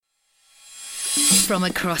From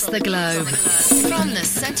across the globe, from the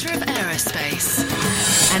centre of aerospace,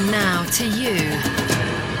 and now to you.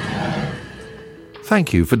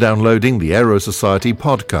 Thank you for downloading the Aero Society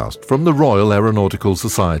podcast from the Royal Aeronautical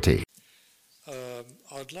Society.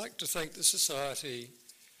 I'd like to thank the Society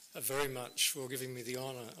very much for giving me the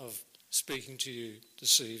honour of speaking to you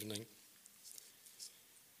this evening.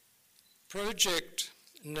 Project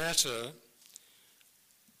Natter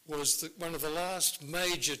was one of the last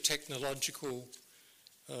major technological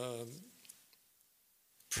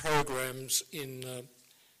programs in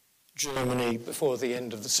Germany before the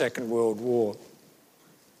end of the Second World War.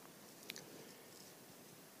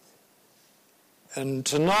 And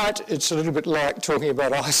tonight it's a little bit like talking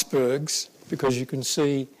about icebergs, because you can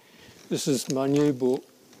see this is my new book,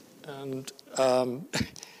 and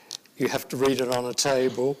you have to read it on a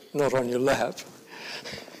table, not on your lap.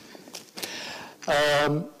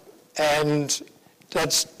 And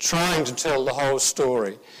that's trying to tell the whole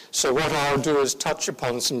story. So what I'll do is touch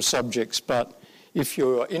upon some subjects, but if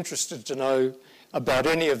you're interested to know about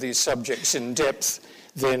any of these subjects in depth,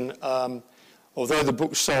 then although the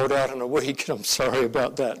book sold out in a week, and I'm sorry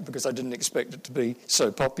about that because I didn't expect it to be so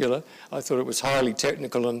popular. I thought it was highly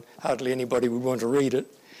technical and hardly anybody would want to read it,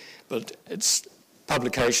 but it's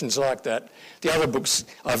publications like that. The other books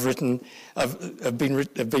I've written have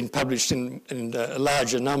been published in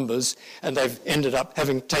larger numbers, and they've ended up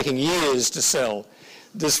taking years to sell.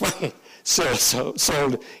 This one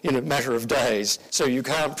sold in a matter of days, so you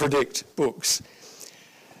can't predict books.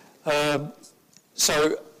 The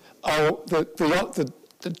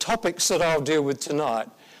topics that I'll deal with tonight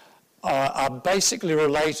are basically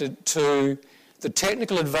related to the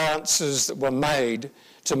technical advances that were made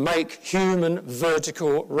to make human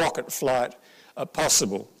vertical rocket flight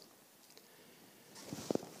possible.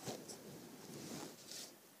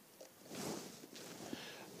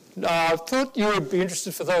 Now, I thought you would be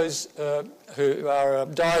interested, for those who are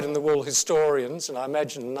dyed-in-the-wool historians, and I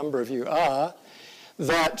imagine a number of you are,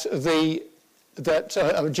 that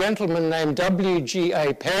a gentleman named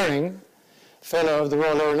W.G.A. Perring, Fellow of the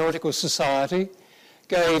Royal Aeronautical Society,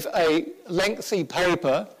 gave a lengthy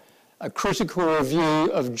paper, a critical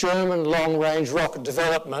review of German long-range rocket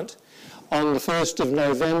development on the 1st of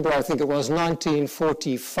November, I think it was,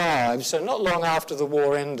 1945, so not long after the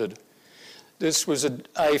war ended. This was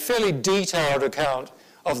a fairly detailed account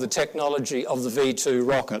of the technology of the V2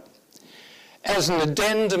 rocket. As an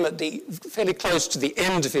addendum fairly close to the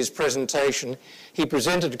end of his presentation, he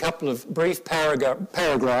presented a couple of brief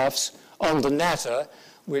paragraphs on the Natter,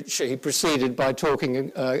 which he preceded by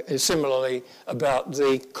talking similarly about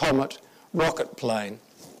the Comet rocket plane.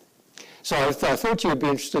 So I thought you would be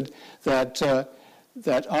interested that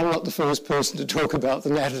I'm not the first person to talk about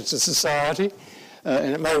the Natter to society,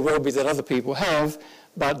 and it may well be that other people have,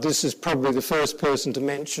 but this is probably the first person to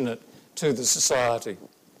mention it to the society.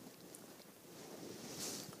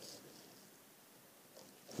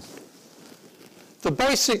 The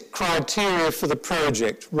basic criteria for the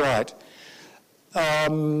project, right.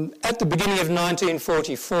 At the beginning of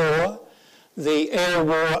 1944, the air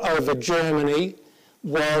war over Germany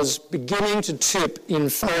was beginning to tip in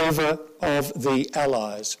favour of the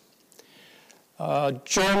Allies.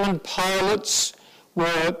 German pilots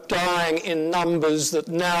were dying in numbers that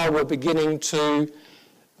now were beginning to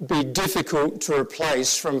be difficult to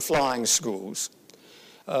replace from flying schools.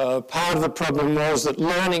 Part of the problem was that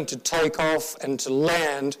learning to take off and to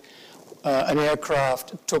land an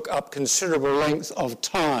aircraft took up considerable length of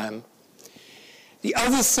time. The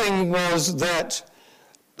other thing was that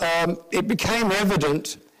it became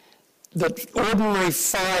evident that ordinary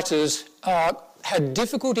fighters had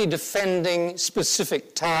difficulty defending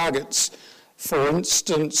specific targets. For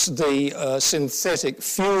instance, the synthetic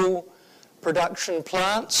fuel production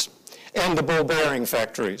plants and the ball bearing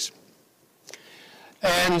factories.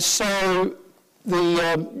 And so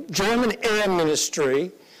the German Air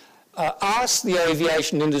Ministry asked the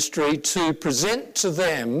aviation industry to present to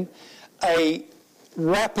them a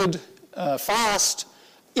rapid, fast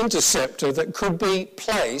interceptor that could be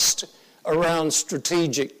placed around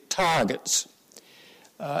strategic targets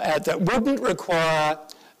that wouldn't require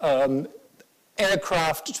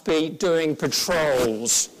aircraft to be doing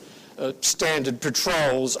patrols, standard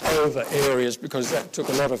patrols over areas, because that took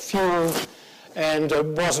a lot of fuel and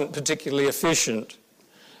wasn't particularly efficient.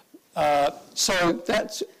 So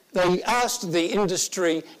they asked the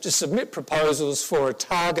industry to submit proposals for a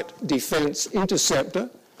target defence interceptor,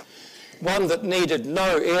 one that needed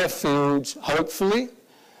no airfields, hopefully,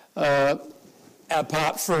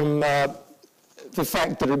 apart from the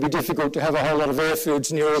fact that it would be difficult to have a whole lot of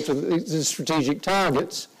airfields near all to the strategic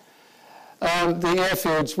targets, the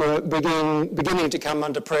airfields were beginning to come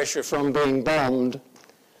under pressure from being bombed.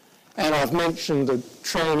 And I've mentioned the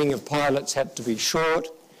training of pilots had to be short.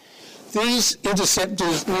 These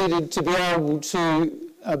interceptors needed to be able to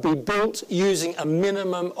be built using a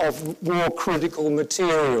minimum of war-critical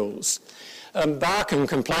materials. Barkham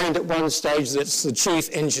complained at one stage, that's the chief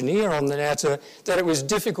engineer on the Natter, that it was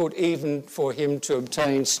difficult even for him to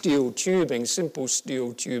obtain steel tubing, simple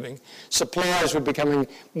steel tubing. Supplies were becoming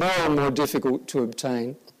more and more difficult to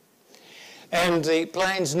obtain. And the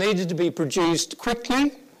planes needed to be produced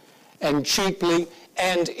quickly and cheaply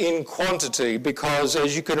and in quantity, because,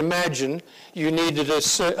 as you can imagine, you needed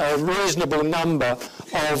a reasonable number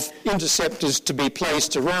of interceptors to be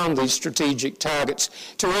placed around these strategic targets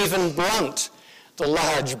to even blunt the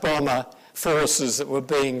large bomber forces that were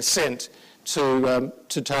being sent to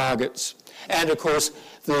targets. And, of course,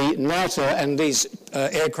 the Natter and these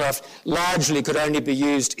aircraft largely could only be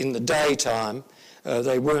used in the daytime.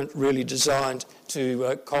 They weren't really designed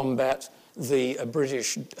to combat the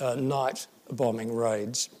British night bombing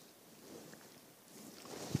raids.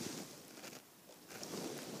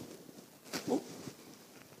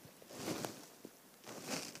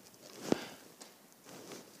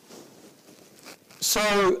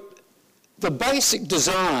 So the basic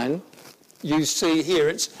design you see here,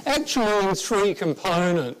 it's actually in three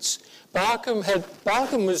components.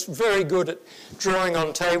 Barkham was very good at drawing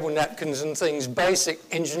on table napkins and things, basic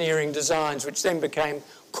engineering designs, which then became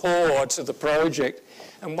core to the project.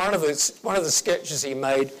 And one of the sketches he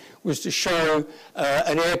made was to show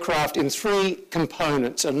an aircraft in three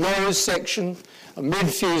components: a nose section, a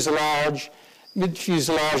mid-fuselage,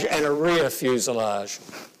 and a rear fuselage.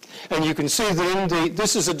 And you can see that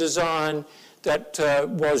this is a design that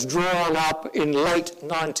was drawn up in late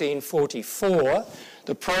 1944.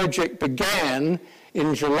 The project began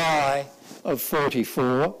in July of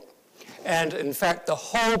 44. And in fact, the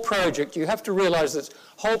whole project, you have to realise that the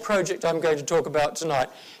whole project I'm going to talk about tonight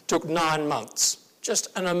took 9 months.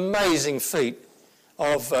 Just an amazing feat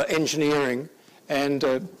of engineering and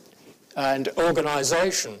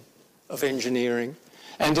organisation of engineering.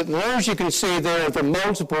 And at those you can see there are the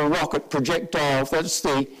multiple rocket projectiles. That's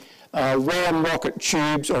the ram rocket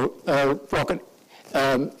tubes or rocket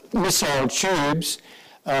missile tubes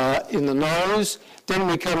in the nose. Then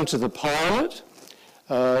we come to the pilot.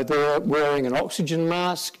 They're wearing an oxygen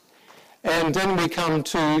mask. And then we come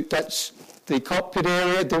to, that's the cockpit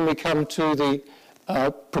area. Then we come to the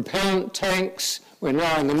propellant tanks. We're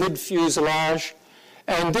now in the mid-fuselage.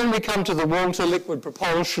 And then we come to the Walter liquid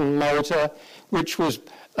propulsion motor, which was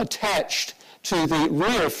attached to the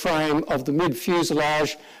rear frame of the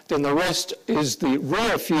mid-fuselage. Then the rest is the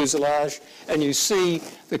rear fuselage. And you see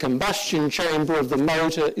the combustion chamber of the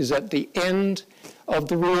motor is at the end of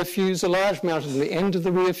the rear fuselage, mounted at the end of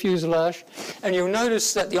the rear fuselage. And you'll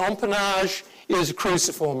notice that the empennage is a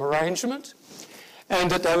cruciform arrangement, and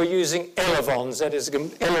that they were using elevons, that is,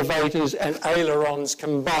 elevators and ailerons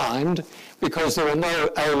combined, because there are no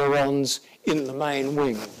ailerons in the main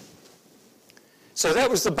wing. So that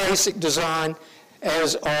was the basic design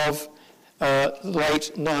as of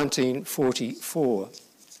late 1944.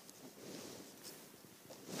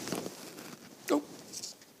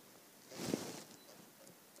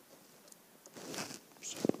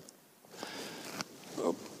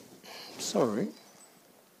 Sorry.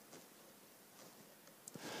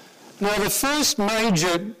 Now, the first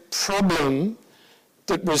major problem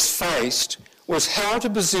that was faced was how to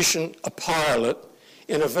position a pilot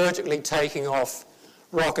in a vertically taking off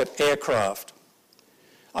rocket aircraft.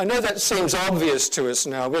 I know that seems obvious to us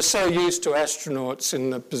now. We're so used to astronauts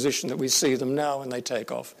in the position that we see them now when they take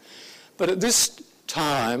off. But at this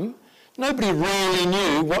time, nobody really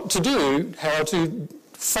knew what to do, how to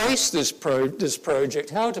face this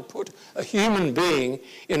project, how to put a human being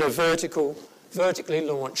in a vertically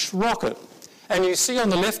launched rocket. And you see on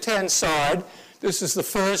the left-hand side, this is the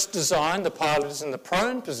first design. The pilot is in the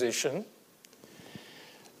prone position.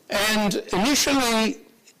 And initially,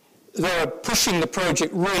 they were pushing the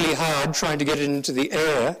project really hard, trying to get it into the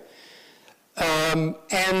air.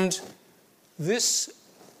 And this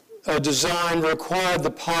design required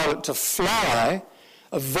the pilot to fly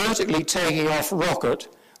a vertically taking off rocket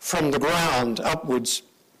from the ground upwards.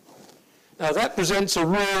 Now that presents a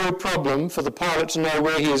real problem for the pilot to know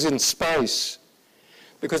where he is in space,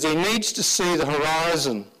 because he needs to see the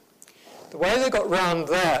horizon. The way they got round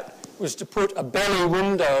that was to put a belly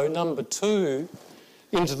window, number 2,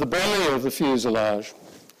 into the belly of the fuselage,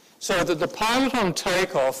 so that the pilot on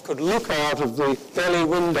takeoff could look out of the belly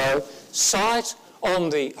window, sight on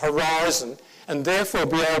the horizon, and therefore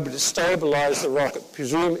be able to stabilise the rocket,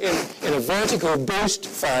 presume in a vertical boost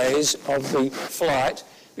phase of the flight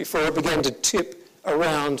before it began to tip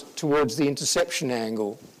around towards the interception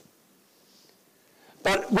angle.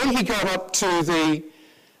 But when he got up to the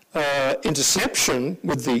interception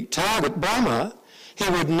with the target bomber, he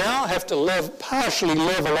would now have to partially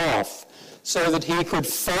level off so that he could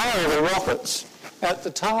fire the rockets at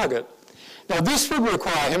the target. Now this would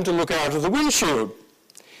require him to look out of the windshield.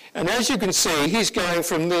 And as you can see, he's going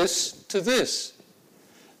from this to this.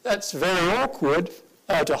 That's very awkward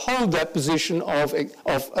to hold that position of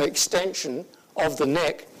extension of the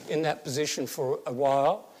neck in that position for a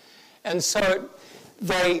while. And so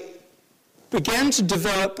they began to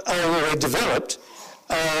developed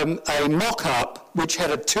a mock-up which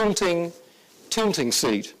had a tilting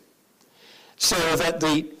seat, so that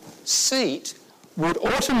the seat would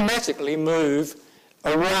automatically move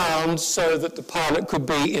around so that the pilot could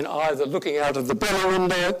be in either looking out of the belly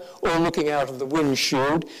window or looking out of the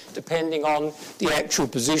windshield, depending on the actual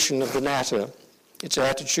position of the natter, its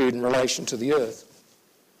attitude in relation to the Earth.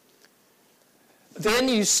 Then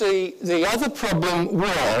you see the other problem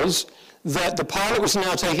was that the pilot was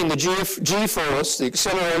now taking the G-force, the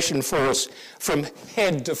acceleration force, from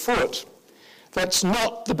head to foot. That's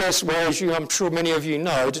not the best way, as I'm sure many of you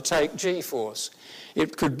know, to take G-force.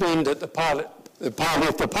 It could mean that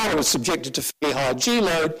if the pilot was subjected to very high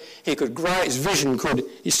G-load, he could grey,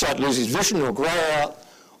 he start to lose his vision or grey out,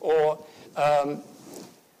 or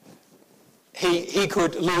he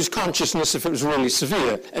could lose consciousness if it was really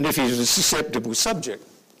severe, and if he was a susceptible subject.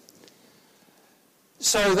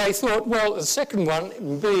 So they thought, well, the second one,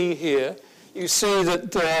 in B here, you see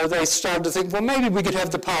that they started to think, well, maybe we could have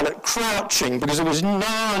the pilot crouching, because it was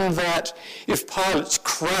known that if pilots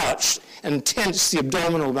crouched and tensed the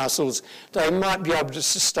abdominal muscles, they might be able to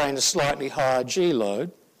sustain a slightly higher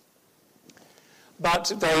G-load.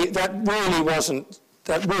 But that really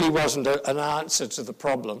wasn't an answer to the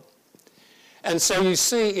problem. And so you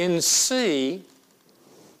see in C,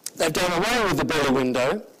 they've done away with the belly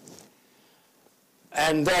window,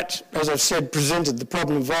 and that, as I've said, presented the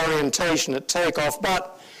problem of orientation at takeoff.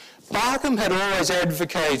 But Barkham had always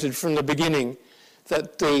advocated from the beginning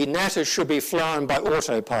that the natter should be flown by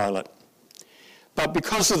autopilot. But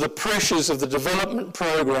because of the pressures of the development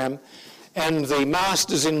program and the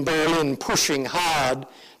masters in Berlin pushing hard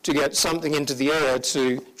to get something into the air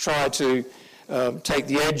to try to take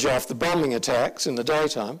the edge off the bombing attacks in the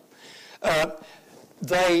daytime,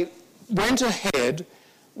 they went ahead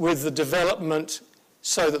with the development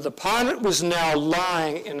so that the pilot was now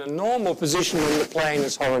lying in a normal position when the plane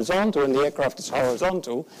is horizontal and the aircraft is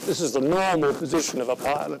horizontal. This is the normal position of a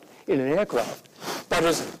pilot in an aircraft. But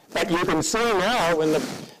you can see now when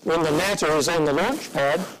the natter is on the launch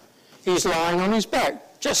pad, he's lying on his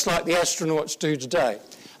back, just like the astronauts do today.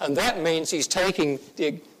 And that means he's taking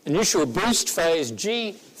the initial boost phase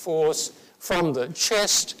G force from the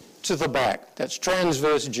chest to the back. That's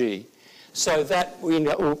transverse G. So that we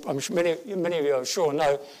know, I'm sure many of you I'm sure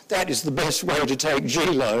know, that is the best way to take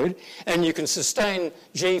G-load, and you can sustain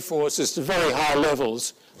G-forces to very high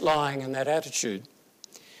levels lying in that attitude.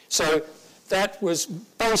 So that was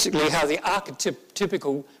basically how the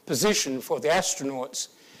archetypical position for the astronauts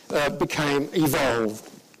evolved.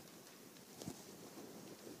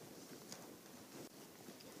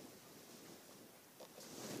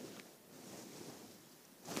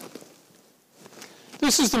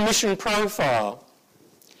 This is the mission profile,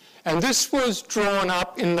 and this was drawn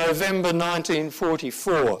up in November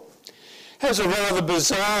 1944. It has a rather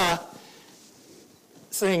bizarre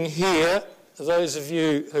thing here. Those of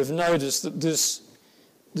you who've noticed that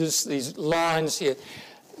these lines here.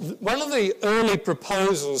 One of the early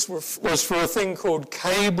proposals was for a thing called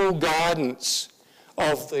cable guidance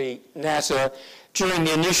of the natter during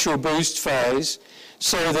the initial boost phase,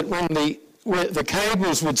 so that when the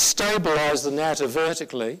cables would stabilise the natter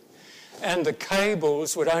vertically, and the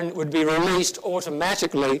cables would be released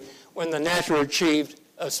automatically when the natter achieved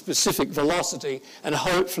a specific velocity and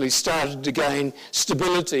hopefully started to gain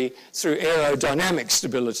stability through aerodynamic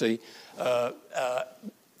stability.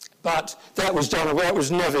 But that was done away, it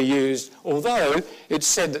was never used, although it's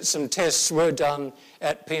said that some tests were done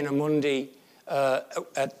at Peenemünde,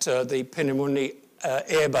 the Peenemünde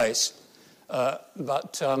Air Base.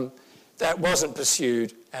 But that wasn't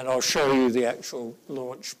pursued, and I'll show you the actual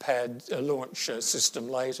launch system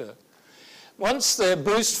later. Once the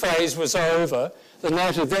boost phase was over, the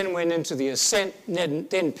natter then went into the ascent,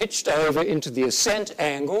 then pitched over into the ascent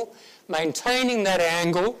angle, maintaining that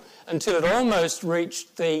angle until it almost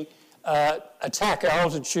reached the attack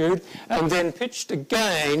altitude, and then pitched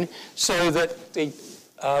again so that the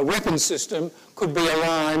weapon system could be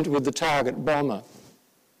aligned with the target bomber.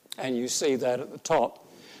 And you see that at the top.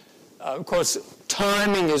 Of course,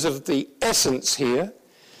 timing is of the essence here,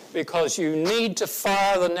 because you need to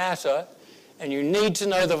fire the natter and you need to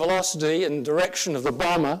know the velocity and direction of the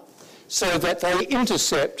bomber so that they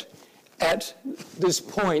intercept at this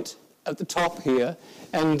point at the top here,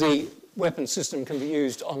 and the weapon system can be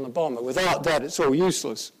used on the bomber. Without that, it's all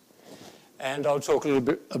useless. And I'll talk a little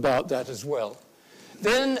bit about that as well.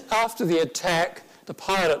 Then, after the attack, the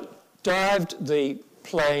pilot dived the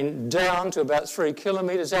plane down to about 3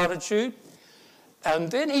 kilometres altitude,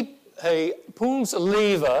 and then he pulls a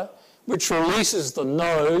lever which releases the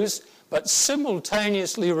nose, but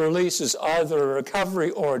simultaneously releases either a recovery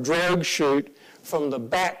or a drag chute from the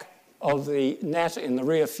back of the natter in the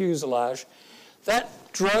rear fuselage. That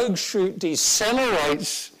drag chute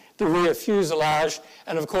decelerates the rear fuselage,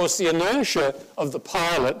 and of course the inertia of the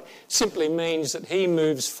pilot simply means that he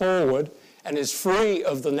moves forward and is free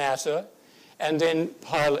of the natter, and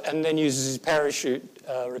then uses his parachute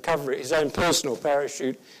recovery, his own personal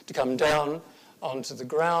parachute, to come down onto the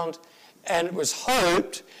ground. And it was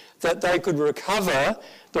hoped that they could recover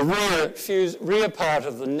the rear part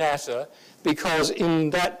of the natter, because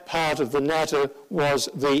in that part of the natter was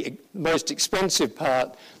the most expensive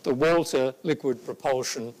part, the Walter liquid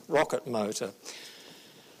propulsion rocket motor.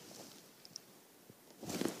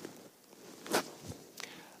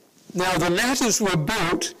 Now, the natters were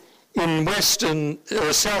built in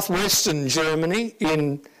southwestern Germany,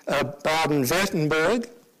 in Baden-Württemberg,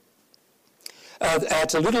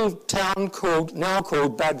 at a little town now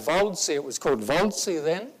called Bad Waldsee. It was called Waldsee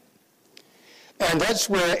then. And that's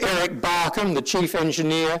where Erich Barkham, the chief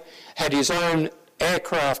engineer, had his own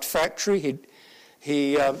aircraft factory.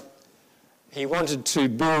 He wanted to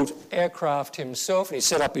build aircraft himself, and he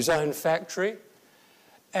set up his own factory.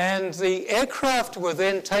 And the aircraft were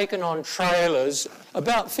then taken on trailers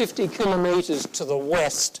about 50 kilometres to the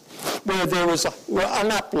west, where there was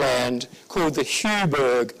an upland called the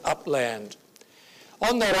Heuberg Upland.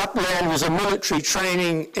 On that upland was a military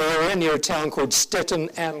training area near a town called Stetten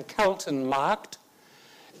am Kaltenmarkt.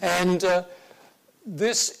 And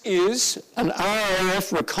this is an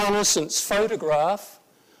RAF reconnaissance photograph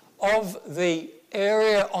of the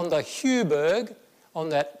area on the Heuberg, on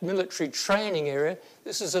that military training area.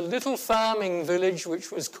 This is a little farming village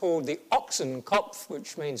which was called the Ochsenkopf,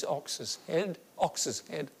 which means ox's head.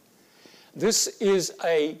 This is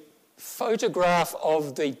a photograph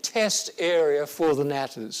of the test area for the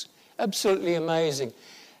natters. Absolutely amazing.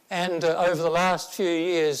 And over the last few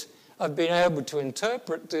years, I've been able to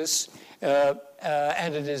interpret this,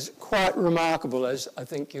 and it is quite remarkable, as I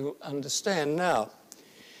think you'll understand now.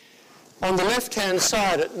 On the left-hand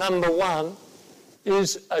side at number 1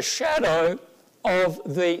 is a shadow of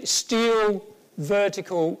the steel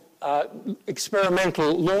vertical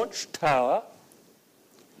experimental launch tower.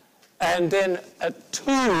 And then at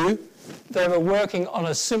 2, they were working on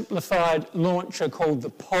a simplified launcher called the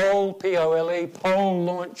POLE, P-O-L-E, POLE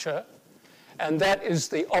launcher. And that is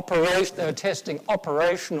the operation, they were testing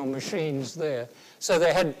operational machines there. So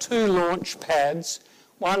they had 2 launch pads,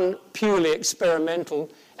 one purely experimental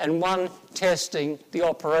and one testing the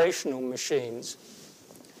operational machines.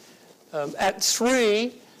 At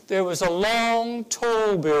 3, there was a long,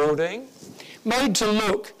 tall building made to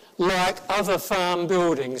look like other farm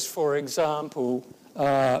buildings. For example,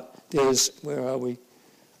 there's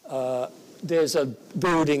a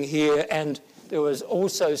building here, and there was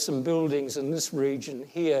also some buildings in this region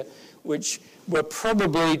here which were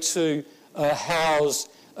probably to house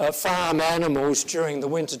farm animals during the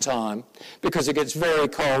winter time, because it gets very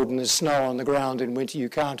cold and there's snow on the ground in winter. You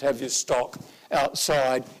can't have your stock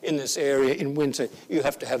outside in this area in winter. You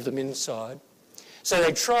have to have them inside. So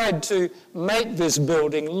they tried to make this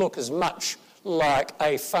building look as much like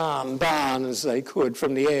a farm barn as they could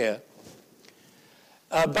from the air.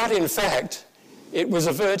 But in fact, it was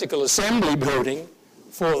a vertical assembly building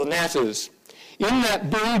for the natters. In that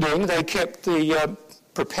building, they kept the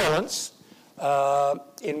propellants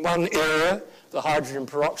in one area, the hydrogen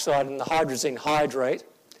peroxide and the hydrazine hydrate.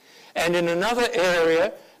 And in another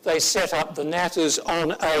area, they set up the natters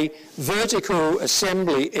on a vertical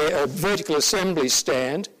assembly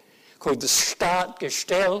stand called the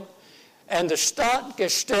Startgestell. And the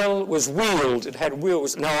Startgestell was wheeled. It had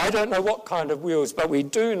wheels. Now, I don't know what kind of wheels, but we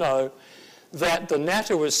do know that the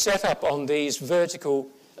natter was set up on these vertical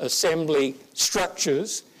assembly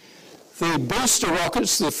structures. The booster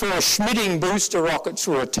rockets, the 4 Schmidding booster rockets,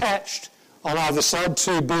 were attached on either side,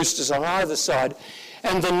 2 boosters on either side,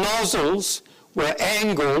 and the nozzles were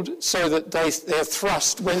angled so that their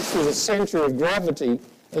thrust went through the centre of gravity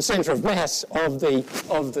the centre of mass of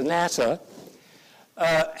the natter,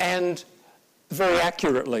 and very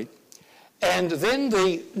accurately. And then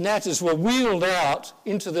the natters were wheeled out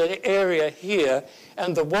into the area here,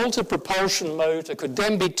 and the Walter propulsion motor could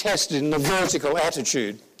then be tested in the vertical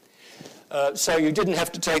attitude. So you didn't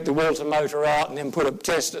have to take the Walter motor out and then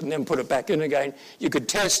test it and then put it back in again. You could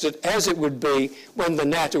test it as it would be when the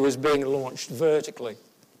natter was being launched vertically.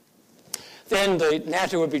 Then the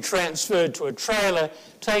natter would be transferred to a trailer,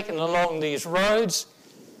 taken along these roads,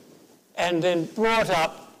 and then brought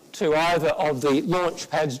up to either of the launch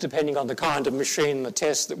pads, depending on the kind of machine and the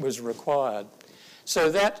test that was required.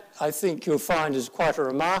 So that, I think, you'll find is quite a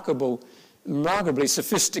remarkably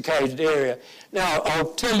sophisticated area. Now,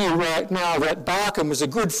 I'll tell you right now that Barkham was a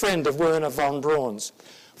good friend of Wernher von Braun's.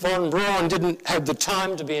 Von Braun didn't have the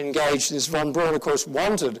time to be engaged in this. Von Braun, of course,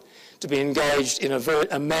 wanted to be engaged in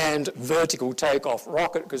a manned vertical takeoff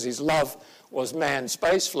rocket because his love was manned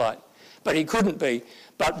spaceflight. But he couldn't be.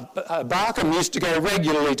 But Barkham used to go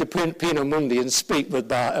regularly to Peenemünde and speak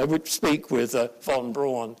with von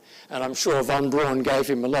Braun. And I'm sure von Braun gave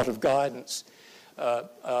him a lot of guidance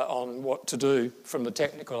on what to do from the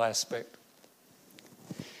technical aspect.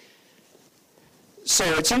 So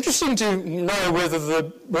it's interesting to know whether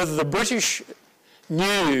the British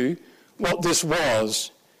knew what this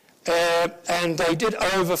was. And they did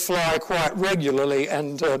overfly quite regularly,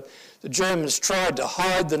 and the Germans tried to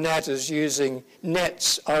hide the natters using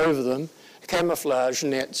nets over them, camouflage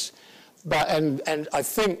nets, and I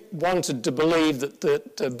think wanted to believe that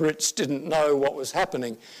the Brits didn't know what was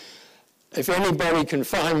happening. If anybody can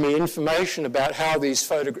find me information about how these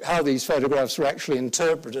photographs were actually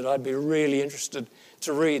interpreted, I'd be really interested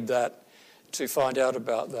to read that, to find out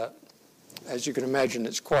about that. As you can imagine,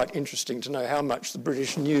 it's quite interesting to know how much the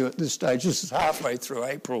British knew at this stage. This is halfway through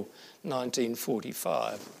April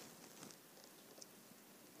 1945.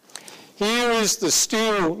 Here is the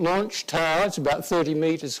steel launch tower. It's about 30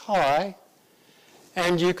 metres high.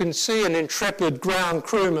 And you can see an intrepid ground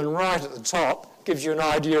crewman right at the top. Gives you an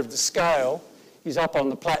idea of the scale. He's up on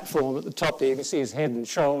the platform at the top there. You can see his head and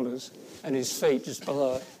shoulders and his feet just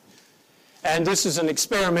below. And this is an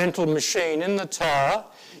experimental machine in the tower.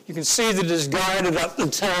 You can see that it is guided up the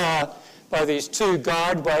tower by these two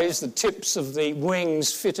guideways. The tips of the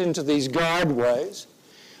wings fit into these guideways.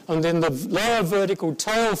 And then the lower vertical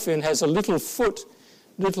tail fin has a little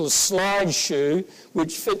slide shoe,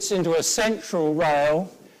 which fits into a central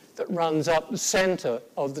rail that runs up the centre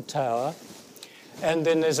of the tower. And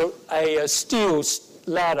then there's a steel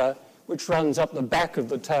ladder which runs up the back of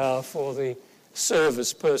the tower for the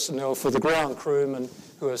service personnel, for the ground crewmen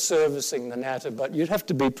who are servicing the natter. But you'd have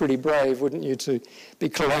to be pretty brave, wouldn't you, to be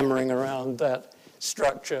clambering around that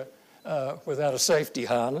structure without a safety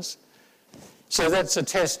harness. So that's a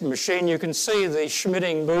test machine. You can see the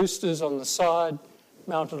Schmidding boosters on the side,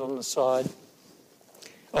 mounted on the side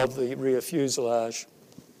of the rear fuselage.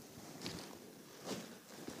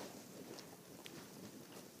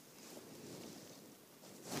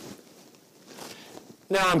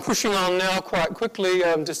 Now I'm pushing on now quite quickly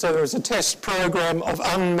to say there was a test program of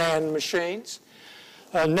unmanned machines.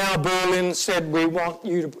 Now Berlin said we want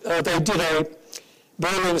you to,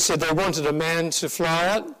 Berlin said they wanted a man to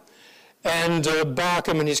fly it, and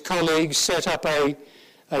Barkham and his colleagues set up a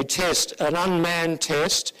test, an unmanned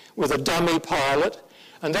test with a dummy pilot,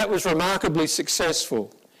 and that was remarkably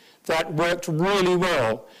successful. That worked really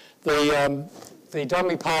well. The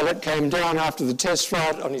dummy pilot came down after the test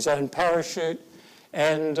flight on his own parachute,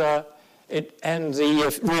 and the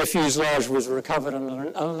rear fuselage was recovered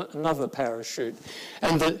on another parachute.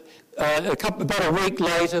 And about a week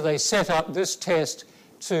later, they set up this test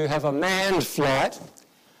to have a manned flight,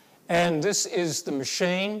 and this is the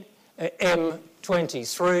machine,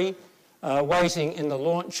 M23, waiting in the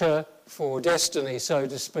launcher for destiny, so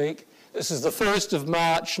to speak. This is the 1st of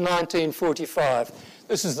March 1945.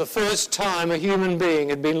 This is the first time a human being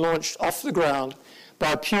had been launched off the ground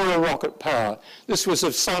by pure rocket power. This was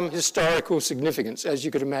of some historical significance, as you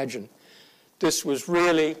could imagine. This was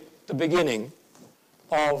really the beginning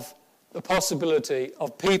of the possibility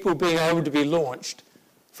of people being able to be launched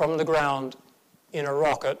from the ground in a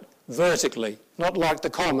rocket vertically, not like the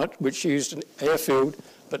Comet, which used an airfield,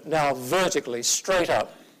 but now vertically, straight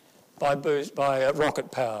up by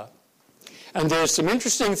rocket power. And there's some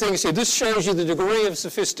interesting things here. This shows you the degree of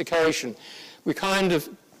sophistication.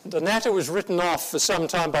 The natter was written off for some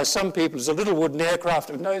time by some people as a little wooden aircraft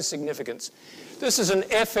of no significance. This is an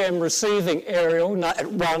FM receiving aerial,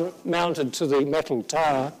 one mounted to the metal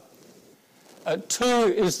tower. 2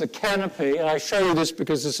 is the canopy, and I show you this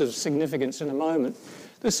because this is significance in a moment.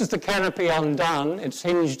 This is the canopy undone. It's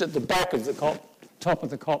hinged at the back of the top of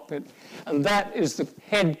the cockpit. And that is the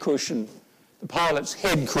head cushion, the pilot's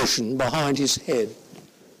head cushion behind his head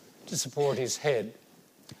to support his head.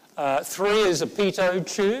 3 is a pitot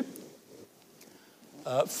tube.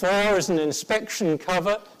 4 is an inspection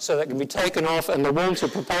cover, so that can be taken off, and the Walter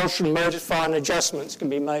propulsion motor, fine adjustments can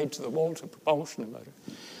be made to the Walter propulsion motor.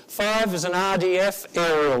 5 is an RDF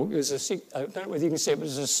aerial. I don't know whether you can see it, but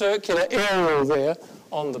there's a circular aerial there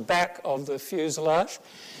on the back of the fuselage.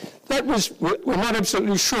 That was, we're not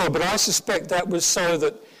absolutely sure, but I suspect that was so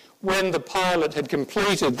that when the pilot had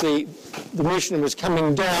completed the mission, was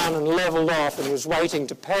coming down and levelled off and was waiting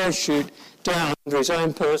to parachute down under his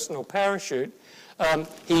own personal parachute,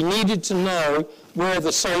 he needed to know where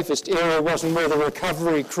the safest area was and where the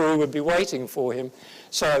recovery crew would be waiting for him.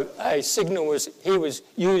 So a signal was, he was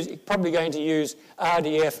probably going to use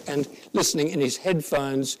RDF and listening in his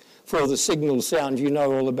headphones for the signal sound. You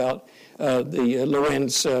know all about the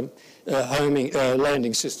Lorentz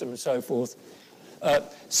landing system and so forth.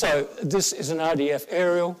 So this is an RDF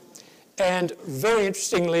aerial, and very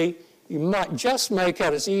interestingly, you might just make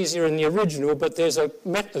out it's easier in the original, but there's a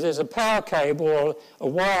power cable or a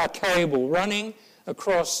wire cable running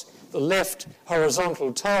across the left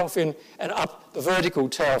horizontal tail fin and up the vertical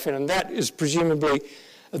tail fin, and that is presumably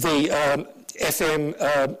the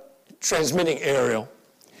FM transmitting aerial,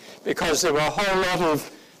 because there were a whole lot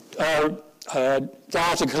of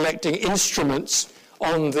data collecting instruments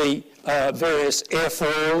on the various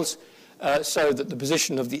airfoils, so that the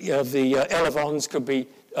position of the elevons could be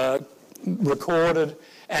recorded,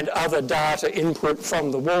 and other data input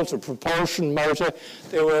from the Walter propulsion motor.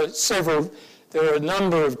 There were a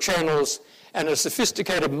number of channels, and a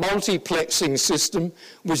sophisticated multiplexing system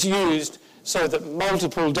was used so that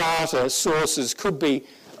multiple data sources could be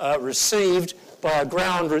received by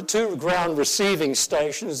two ground receiving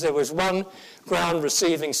stations. There was one ground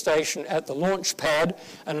receiving station at the launch pad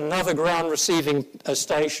and another ground receiving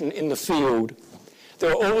station in the field.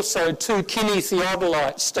 There were also 2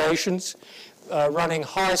 kinetheodolite stations running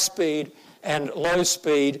high-speed and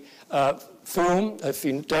low-speed film. If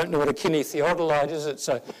you don't know what a kinetheodolite is,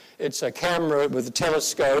 it's a camera with a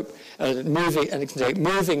telescope, and it can take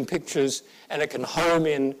moving pictures, and it can home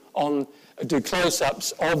in on, do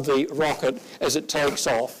close-ups of the rocket as it takes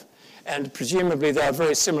off. And presumably they are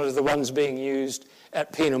very similar to the ones being used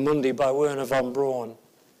at Peenemünde by Wernher von Braun.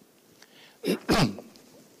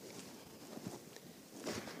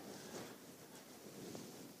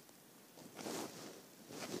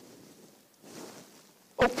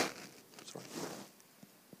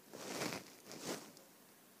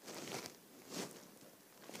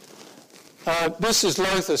 This is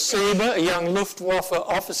Lothar Sieber, a young Luftwaffe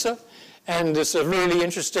officer, and it's a really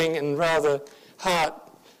interesting and rather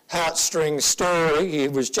heartstring story. He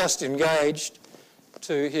was just engaged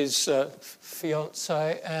to his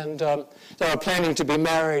fiancée, and they were planning to be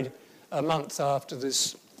married a month after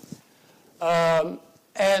this. And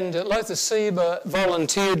Lothar Sieber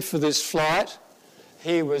volunteered for this flight.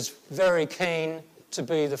 He was very keen to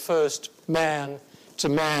be the first man to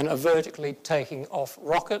man a vertically taking off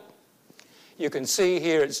rocket. You can see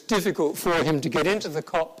here it's difficult for him to get into the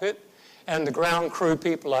cockpit, and the ground crew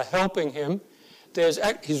people are helping him.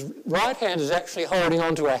 His right hand is actually holding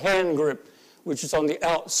onto a hand grip, which is on the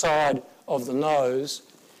outside of the nose,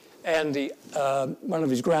 and one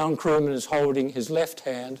of his ground crewmen is holding his left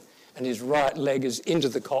hand, and his right leg is into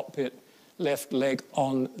the cockpit, left leg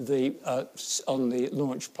on the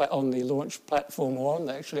launch platform,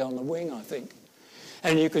 or actually on the wing, I think.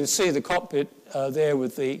 And you can see the cockpit there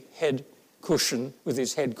with the head cushion, with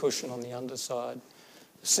his head cushion on the underside,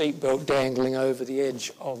 the seatbelt dangling over the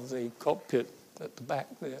edge of the cockpit at the back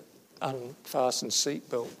there, unfastened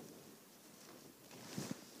seatbelt.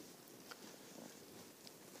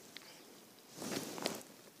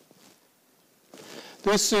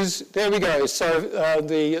 There we go. So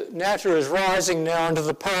the Natter is rising now under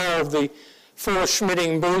the power of the 4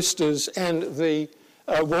 Schmidding boosters and the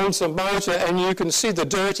Walter motor, and you can see the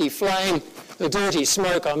dirty flame, the dirty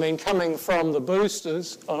smoke, coming from the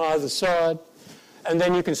boosters on either side. And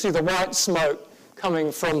then you can see the white smoke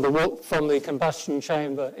coming from the combustion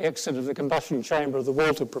chamber, exit of the combustion chamber of the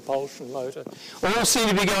Walter propulsion motor. All seemed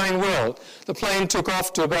to be going well. The plane took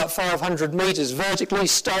off to about 500 metres vertically,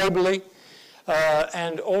 stably,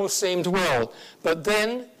 and all seemed well. But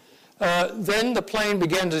then the plane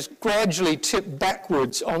began to gradually tip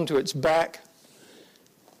backwards onto its back,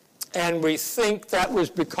 and we think that was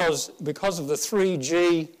because of the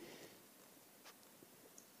 3G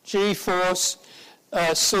G-force.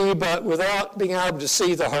 Sieber, without being able to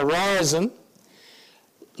see the horizon,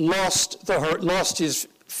 lost his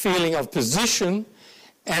feeling of position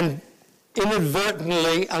and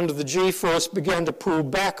inadvertently, under the G-force, began to pull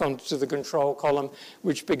back onto the control column,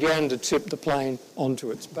 which began to tip the plane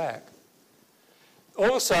onto its back.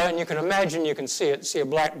 Also, and you can imagine, you can see a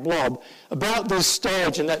black blob. About this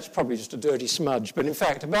stage, and that's probably just a dirty smudge, but in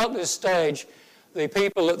fact, about this stage, the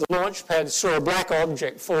people at the launch pad saw a black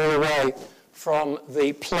object fall away from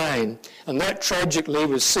the plane, and that tragically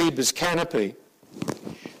was Sieber's canopy.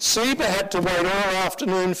 Sieber had to wait all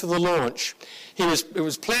afternoon for the launch. It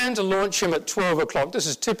was planned to launch him at 12 o'clock. This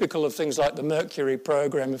is typical of things like the Mercury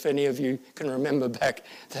program, if any of you can remember back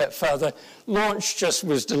that far. The launch just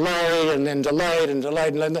was delayed and then delayed and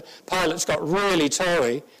delayed. And the pilots got really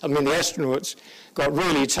toey. I mean, the astronauts got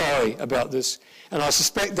really toey about this. And I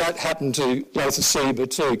suspect that happened to Lothar Sieber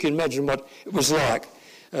too. You can imagine what it was like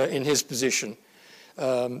in his position.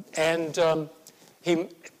 He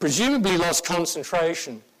presumably lost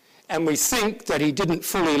concentration. And we think that he didn't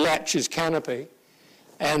fully latch his canopy,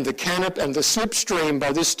 and the slipstream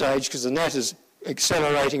by this stage, because the net is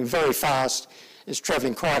accelerating very fast, is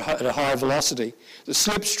travelling quite at a high velocity. The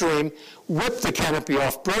slipstream whipped the canopy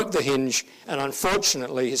off, broke the hinge, and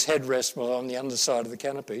unfortunately his headrest was on the underside of the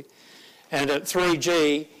canopy. And at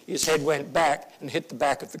 3G, his head went back and hit the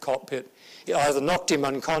back of the cockpit. It either knocked him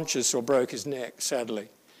unconscious or broke his neck, sadly.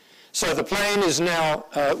 So the plane is now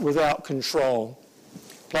without control.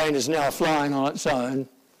 Plane is now flying on its own.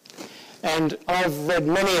 And I've read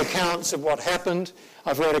many accounts of what happened.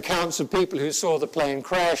 I've read accounts of people who saw the plane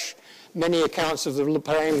crash, many accounts of the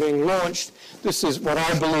plane being launched. This is what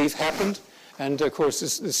I believe happened. And of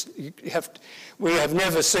course, we have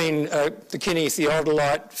never seen the Kinney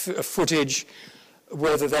theodolite footage.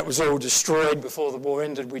 Whether that was all destroyed before the war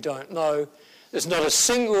ended, we don't know. There's not a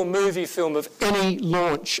single movie film of any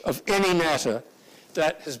launch of any matter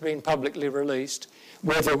that has been publicly released.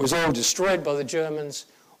 Whether it was all destroyed by the Germans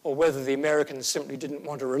or whether the Americans simply didn't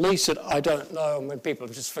want to release it, I don't know. And when people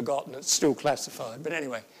have just forgotten, it's still classified. But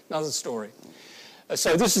anyway, another story.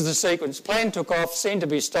 So this is the sequence. Plane took off, seemed to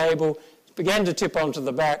be stable, began to tip onto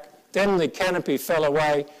the back. Then the canopy fell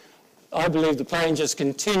away. I believe the plane just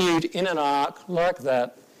continued in an arc like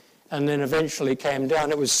that and then eventually came down.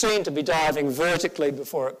 It was seen to be diving vertically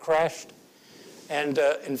before it crashed. And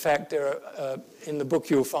in fact, in the book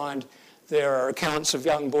you'll find there are accounts of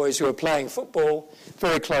young boys who were playing football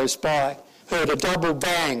very close by, heard a double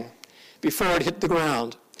bang before it hit the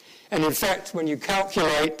ground. And in fact, when you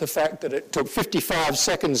calculate the fact that it took 55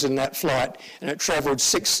 seconds in that flight and it travelled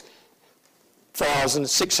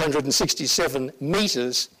 6,667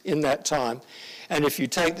 metres in that time, and if you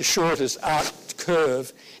take the shortest arced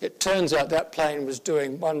curve, it turns out that plane was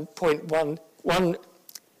doing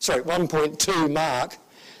 1.2 Mach,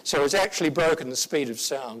 so it's actually broken the speed of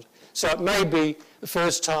sound. So it may be the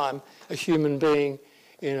first time a human being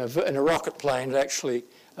in a rocket plane had actually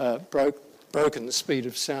broken the speed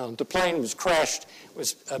of sound. The plane was crashed,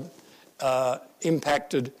 was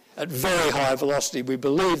impacted at very high velocity. We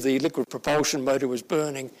believe the liquid propulsion motor was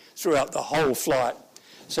burning throughout the whole flight.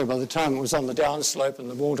 So by the time it was on the downslope and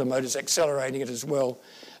the water motor's accelerating it as well,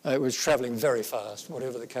 it was travelling very fast,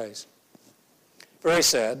 whatever the case. Very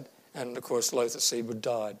sad, and of course Lothar Sieber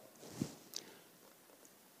died.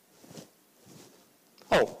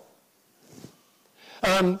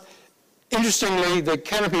 Interestingly, the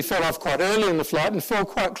canopy fell off quite early in the flight and fell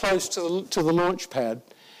quite close to the launch pad,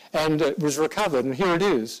 and it was recovered, and here it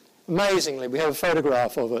is. Amazingly, we have a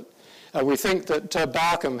photograph of it. We think that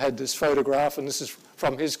Barkham had this photograph, and this is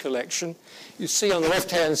from his collection. You see on the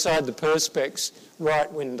left-hand side the Perspex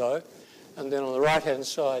right window, and then on the right-hand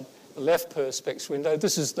side the left Perspex window.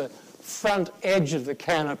 This is the front edge of the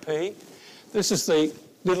canopy. This is the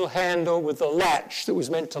little handle with the latch that was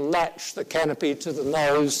meant to latch the canopy to the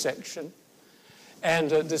nose section.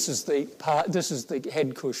 And this is the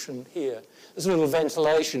head cushion here. There's a little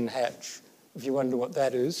ventilation hatch, if you wonder what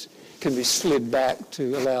that is. It can be slid back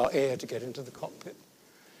to allow air to get into the cockpit.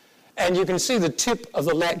 And you can see the tip of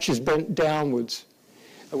the latch is bent downwards,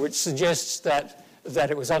 which suggests that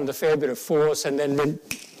it was under a fair bit of force, and then the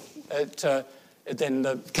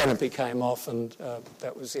canopy came off, and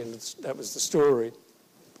that was the story.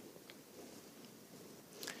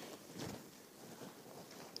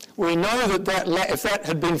 We know that if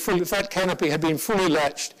that canopy had been fully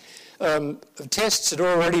latched, tests had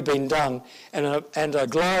already been done, and a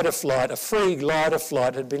glider flight, a free glider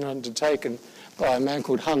flight, had been undertaken by a man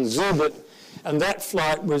called Hans Zilbert, and that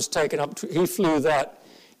flight was taken up. He flew that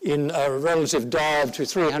in a relative dive to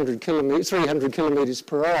 300 kilometres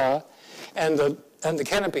per hour, and the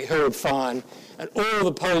canopy hurled fine, and all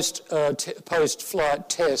the post-flight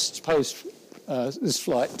tests, this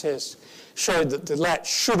flight tests, showed that the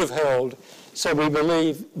latch should have held. So we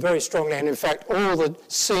believe very strongly, and in fact all the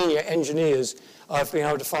senior engineers, I've been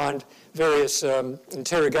able to find various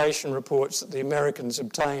interrogation reports that the Americans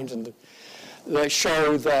obtained, and they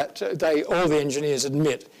show that all the engineers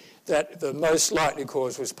admit that the most likely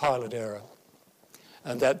cause was pilot error,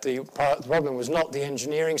 and that the problem was not the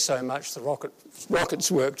engineering so much. The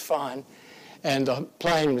rockets worked fine, and the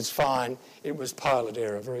plane was fine. It was pilot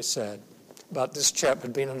error. Very sad. But this chap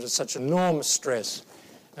had been under such enormous stress,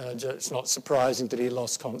 it's not surprising that he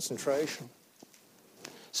lost concentration.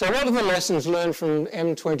 So what are the lessons learned from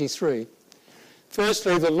M23?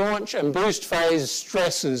 Firstly, the launch and boost phase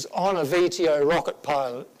stresses on a VTO rocket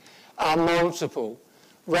pilot are multiple,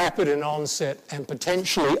 rapid in onset and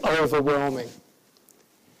potentially overwhelming.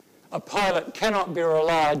 A pilot cannot be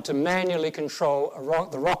relied to manually control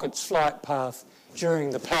the rocket's flight path during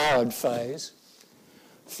the powered phase.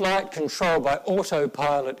 Flight control by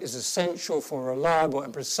autopilot is essential for reliable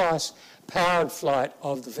and precise powered flight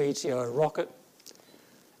of the VTO rocket,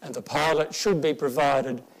 and the pilot should be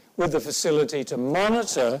provided with the facility to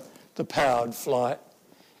monitor the powered flight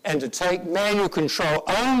and to take manual control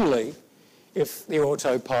only if the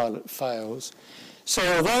autopilot fails. So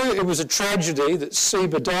although it was a tragedy that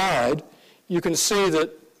Seba died, you can see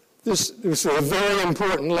that this was a very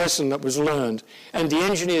important lesson that was learned, and the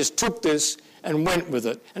engineers took this and went with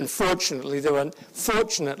it. And fortunately, the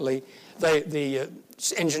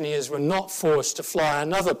engineers were not forced to fly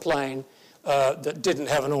another plane that didn't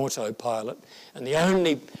have an autopilot. And the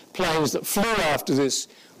only planes that flew after this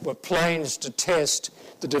were planes to test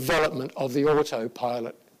the development of the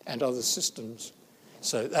autopilot and other systems.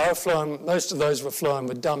 So they were flown, most of those were flown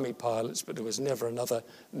with dummy pilots, but there was never another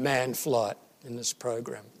manned flight in this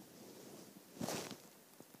program.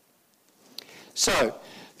 So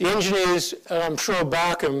the engineers, and I'm sure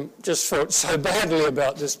Barkham just felt so badly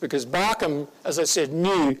about this, because Barkham, as I said,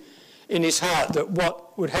 knew in his heart that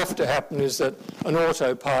what would have to happen is that an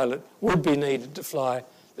autopilot would be needed to fly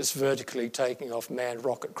this vertically taking off manned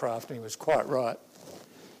rocket craft, and he was quite right.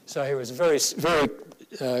 So he was a very,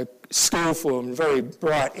 very skillful and very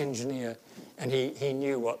bright engineer, and he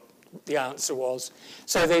knew what the answer was.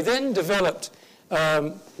 So they then developed,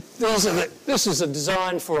 this is a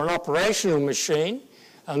design for an operational machine,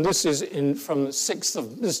 and this is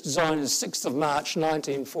this design is 6th of March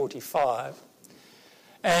 1945.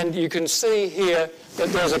 And you can see here that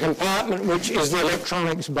there's a compartment which is the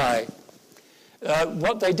electronics bay.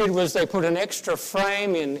 What they did was they put an extra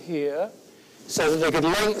frame in here so that they could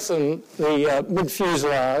lengthen the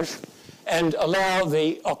mid-fuselage and allow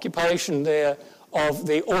the occupation there of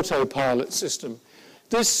the autopilot system.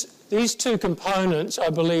 These two components, I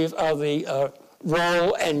believe, are the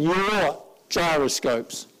roll and yaw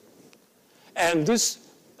gyroscopes. And this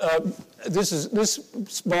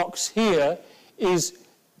box here is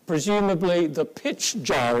presumably the pitch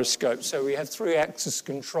gyroscope. So we have three-axis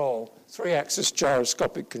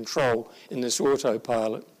gyroscopic control in this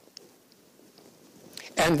autopilot.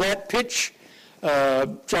 And that pitch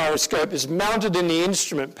gyroscope is mounted in the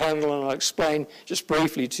instrument panel, and I'll explain just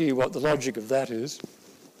briefly to you what the logic of that is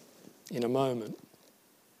in a moment.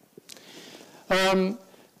 There's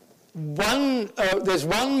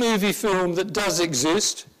one movie film that does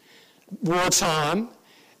exist, wartime,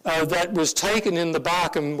 that was taken in the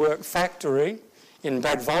Barkham Work Factory in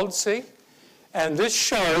Bad Waldsee, and this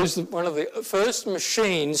shows that one of the first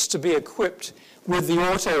machines to be equipped with the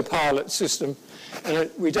autopilot system. And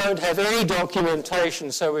we don't have any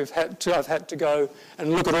documentation, so I've had to go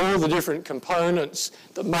and look at all the different components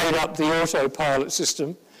that made up the autopilot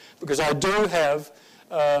system, because I do have,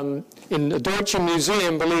 in the Deutsche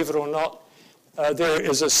Museum, believe it or not, there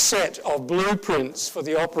is a set of blueprints for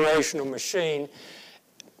the operational machine,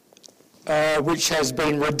 which has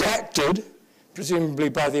been redacted, presumably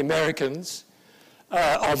by the Americans,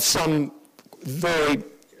 of some very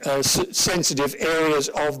sensitive areas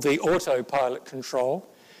of the autopilot control,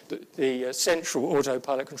 the central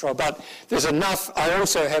autopilot control. But there's enough. I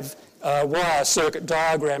also have wire circuit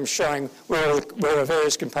diagrams showing where the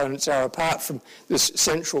various components are apart from this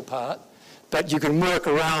central part. But you can work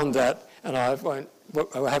around that, and I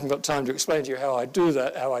haven't got time to explain to you how I did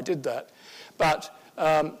that. But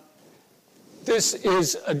this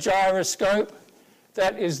is a gyroscope.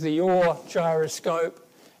 That is the yaw gyroscope.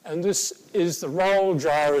 And this is the roll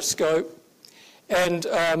gyroscope. And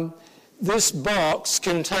this box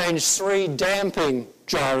contains 3 damping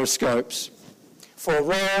gyroscopes for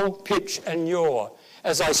roll, pitch, and yaw.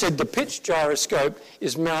 As I said, the pitch gyroscope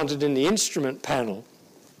is mounted in the instrument panel.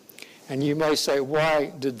 And you may say,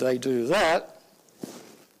 why did they do that?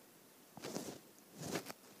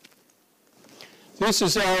 This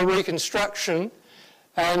is our reconstruction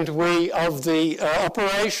of the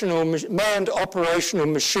manned operational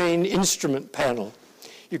machine instrument panel.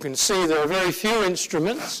 You can see there are very few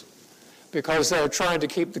instruments because they're trying to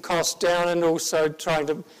keep the cost down and also trying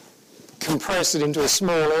to compress it into a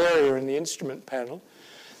small area in the instrument panel.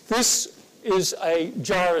 This is a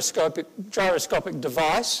gyroscopic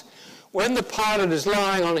device. When the pilot is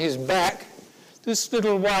lying on his back, this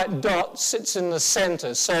little white dot sits in the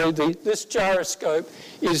center. So this gyroscope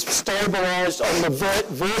is stabilized on the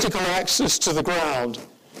vertical axis to the ground.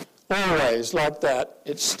 Always like that.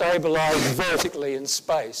 It's stabilized vertically in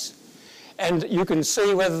space. And you can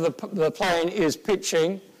see whether the plane is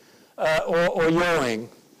pitching or yawing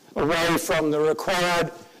away from the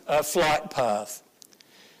required flight path.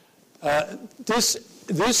 This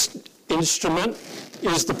instrument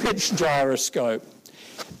is the pitch gyroscope.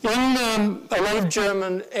 In a lot of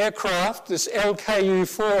German aircraft, this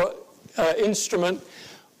LKU-4 instrument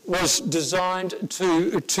was designed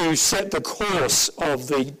to set the course of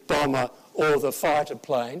the bomber or the fighter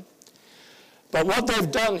plane. But what they've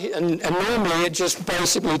done, and normally it just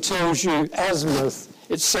basically tells you azimuth,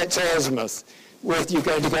 it sets azimuth, whether you're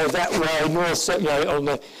going to go that way, north,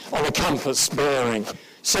 on a compass bearing,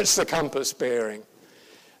 sets the compass bearing.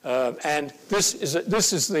 And this is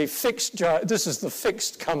the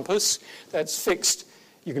fixed compass. That's fixed.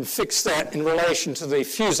 You can fix that in relation to the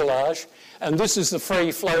fuselage. And this is the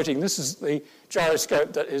free floating. This is the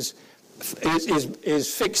gyroscope that is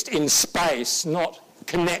fixed in space, not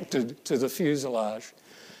connected to the fuselage.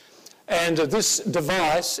 And this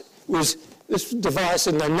device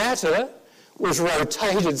in the Natter was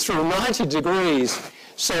rotated through 90 degrees.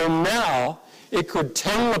 So now it could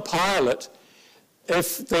tell the pilot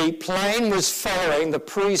if the plane was following the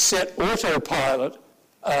preset autopilot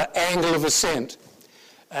angle of ascent.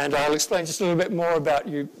 And I'll explain just a little bit more about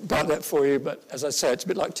that for you, but as I say, it's a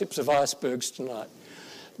bit like tips of icebergs tonight.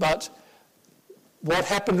 But what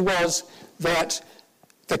happened was that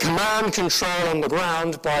the command control on the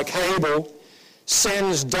ground by cable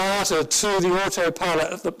sends data to the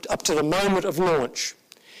autopilot up to the moment of launch.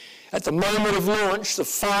 At the moment of launch, the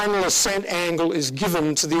final ascent angle is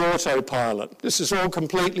given to the autopilot. This is all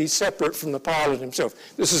completely separate from the pilot himself.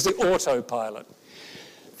 This is the autopilot.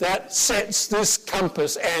 That sets this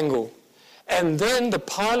compass angle. And then the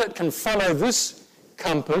pilot can follow this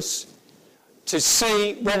compass to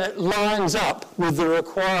see when it lines up with the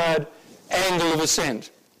required angle of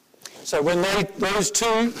ascent. So when those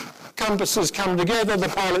two compasses come together, the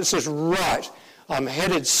pilot says, right, I'm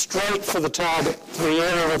headed straight for the target, for the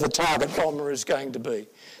area where the target bomber is going to be.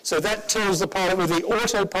 So that tells the pilot whether the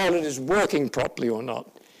autopilot is working properly or not.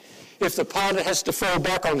 If the pilot has to fall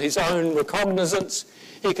back on his own recognizance,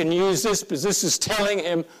 he can use this because this is telling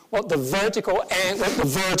him what the vertical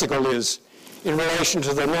is in relation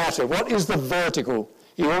to the Natter. What is the vertical?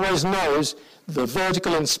 He always knows the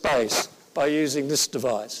vertical in space by using this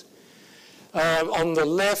device. On the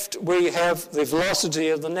left, we have the velocity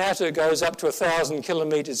of the Natter goes up to 1,000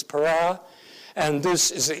 kilometers per hour, and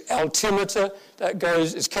this is the altimeter that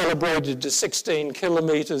is calibrated to 16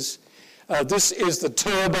 kilometers. This is the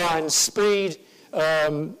turbine speed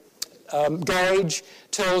gauge,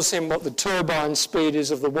 tells him what the turbine speed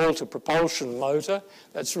is of the Walter propulsion motor.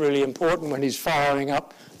 That's really important when he's firing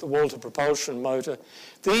up the Walter propulsion motor.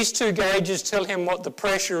 These two gauges tell him what the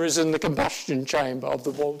pressure is in the combustion chamber of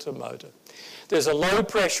the Walter motor. There's a low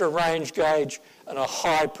pressure range gauge and a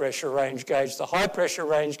high pressure range gauge. The high pressure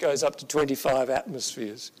range goes up to 25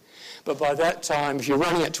 atmospheres. But by that time, if you're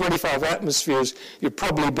running at 25 atmospheres, you're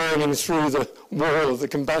probably burning through the wall of the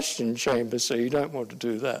combustion chamber, so you don't want to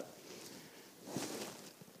do that.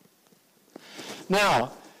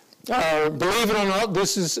 Now, believe it or not,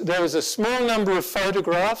 there is a small number of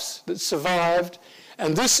photographs that survived,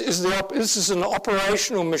 and this is an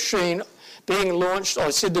operational machine being launched. I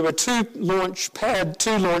said there were two launch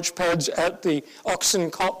pads at the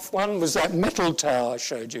Ochsenkopf. One was that metal tower I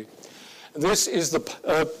showed you. This is the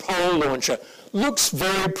pole launcher. Looks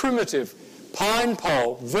very primitive. Pine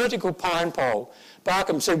pole, vertical pine pole.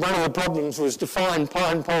 Barkham said one of the problems was to find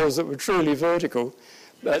pine poles that were truly vertical,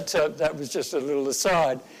 but that was just a little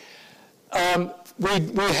aside.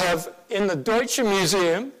 We have, in the Deutsche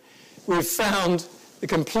Museum, we've found the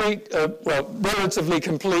complete, relatively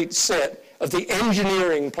complete set of the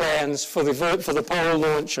engineering plans for the pole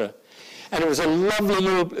launcher. And it was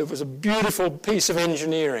a beautiful piece of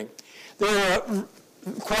engineering. There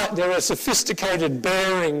are sophisticated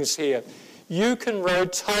bearings here. You can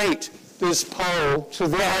rotate this pole to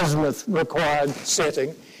the azimuth required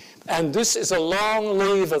setting, and this is a long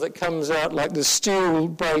lever that comes out like the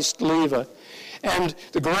steel-braced lever, And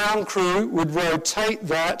the ground crew would rotate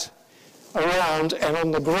that around, and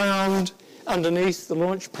on the ground underneath the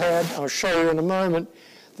launch pad, I'll show you in a moment,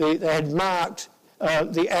 they had marked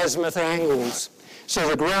the azimuth angles. So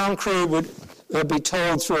the ground crew would be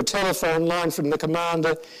told through a telephone line from the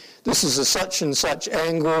commander, this is a such and such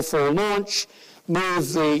angle for launch,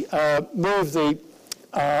 move the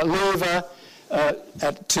lever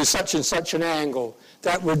to such and such an angle.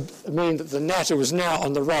 That would mean that the natter was now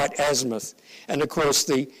on the right azimuth. And of course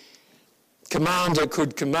the commander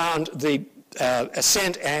could command the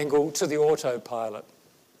ascent angle to the autopilot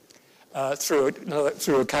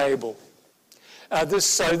through a cable.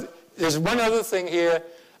 So there's one other thing here.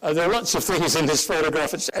 There are lots of things in this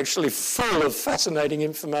photograph. It's actually full of fascinating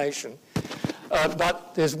information.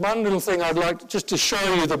 But there's one little thing I'd like just to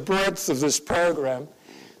show you the breadth of this program.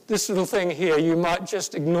 This little thing here, you might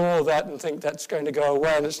just ignore that and think that's going to go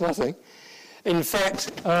away, and it's nothing. In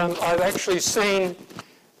fact, I've actually seen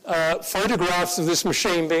photographs of this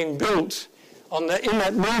machine being built. In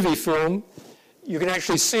that movie film, you can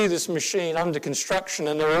actually see this machine under construction,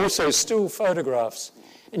 and there are also still photographs.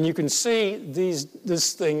 And you can see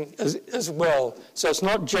this thing as well. So it's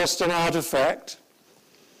not just an artifact.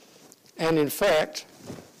 And in fact,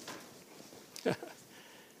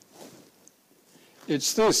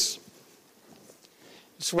 it's this.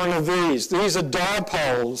 It's one of these. These are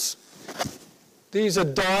dipoles. These are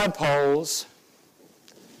dipoles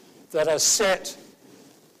that are set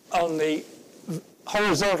on the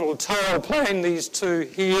horizontal tail plane, these two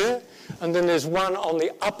here, and then there's one on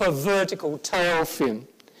the upper vertical tail fin.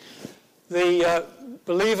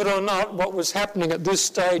 Believe it or not, what was happening at this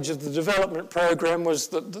stage of the development program was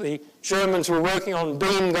that the Germans were working on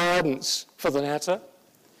beam guidance for the natter,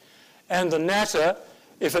 and the natter,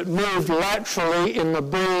 if it moved laterally in the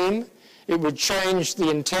beam, it would change the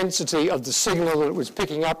intensity of the signal that it was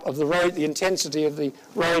picking up, of the intensity of the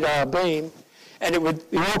radar beam, and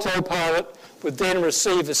the autopilot would then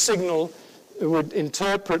receive a signal. It would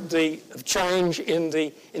interpret the change in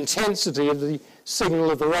the intensity of the signal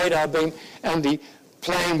of the radar beam, and the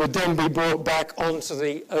plane would then be brought back onto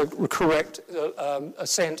the correct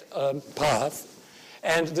ascent path.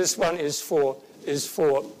 And this one is for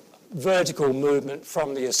vertical movement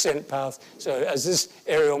from the ascent path. So as this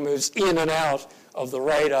aerial moves in and out of the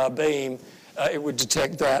radar beam, it would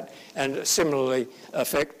detect that and similarly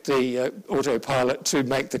affect the autopilot to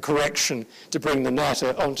make the correction to bring the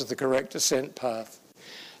natter onto the correct ascent path.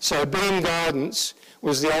 So beam guidance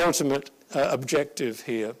was the ultimate objective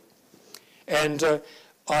here. And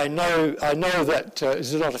I know that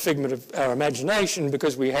is not a figment of our imagination,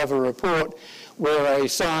 because we have a report where a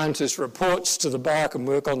scientist reports to the Barkham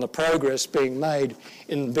work on the progress being made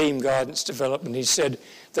in beam guidance development. He said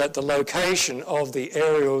that the location of the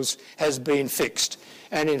aerials has been fixed.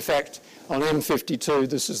 And in fact, on M52,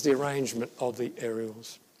 this is the arrangement of the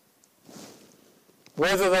aerials.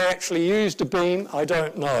 Whether they actually used a beam, I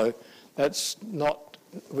don't know.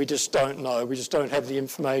 We just don't know. We just don't have the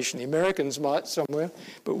information. The Americans might somewhere,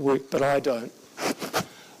 but I don't.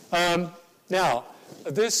 Now,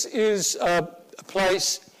 this is a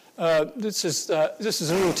place. This is a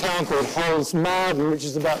little town called Holzmarden, which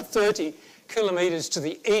is about 30 kilometres to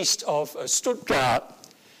the east of Stuttgart.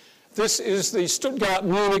 This is the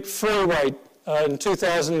Stuttgart-Munich freeway in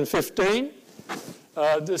 2015.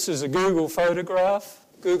 This is a Google photograph,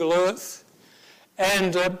 Google Earth,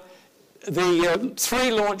 and the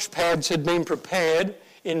 3 launch pads had been prepared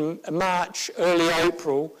in March, early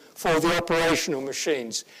April, for the operational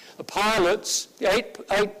machines. The pilots, the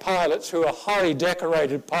eight pilots who are highly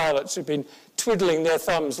decorated pilots who've been twiddling their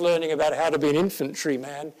thumbs learning about how to be an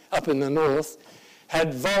infantryman up in the north,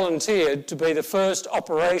 had volunteered to be the first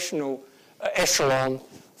operational echelon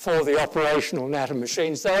for the operational natter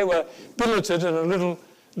machines. They were billeted in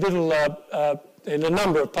in a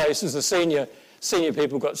number of places. The senior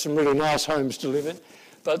people got some really nice homes to live in,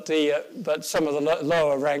 but some of the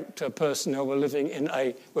lower ranked personnel were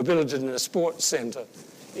billeted in a sports centre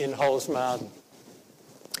in Holzmarden.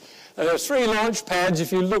 There are 3 launch pads.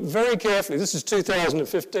 If you look very carefully, this is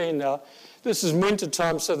 2015 now. This is winter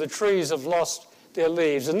time, so the trees have lost their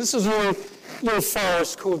leaves. And this is a little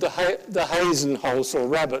forest called the Hasenholz, or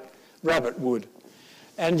rabbit wood.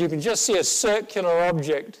 And you can just see a circular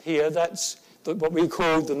object here. That's what we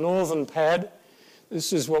call the northern pad.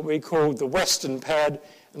 This is what we call the western pad,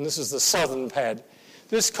 and this is the southern pad.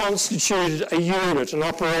 This constituted a unit, an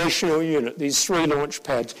operational unit, these 3 launch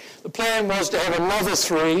pads. The plan was to have another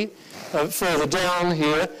 3 further down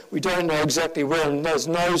here. We don't know exactly where, and there's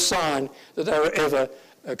no sign that they were ever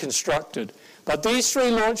constructed. But these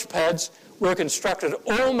 3 launch pads were constructed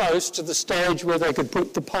almost to the stage where they could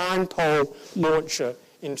put the pine pole launcher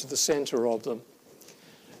into the centre of them.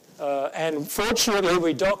 And fortunately,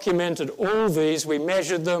 we documented all these. We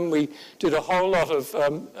measured them. We did a whole lot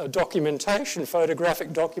of documentation,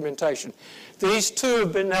 photographic documentation. These two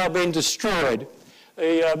have now been destroyed.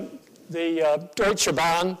 The Deutsche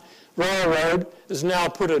Bahn railroad has now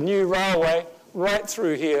put a new railway right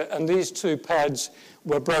through here, and these two pads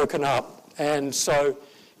were broken up. And so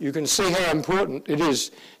you can see how important it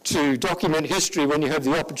is to document history when you have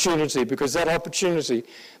the opportunity, because that opportunity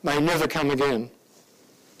may never come again.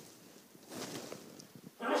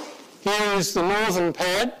 Here is the northern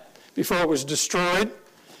pad before it was destroyed,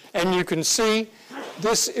 and you can see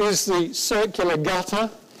this is the circular gutter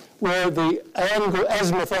where the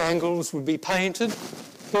azimuth angles would be painted.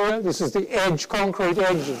 Here, this is the edge, concrete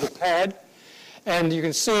edge of the pad, and you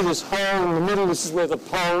can see this hole in the middle. This is where the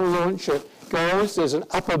pole launcher goes. There's an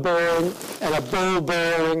upper bearing and a ball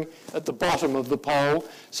bearing at the bottom of the pole,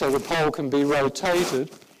 so the pole can be rotated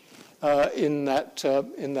in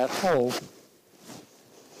that hole.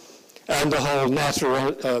 And the whole natter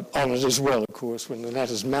on it as well, of course, when the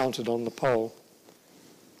natter's mounted on the pole.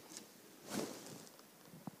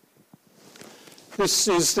 This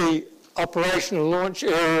is the operational launch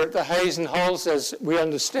area at the Hazen Holes, as we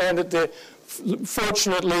understand it. There,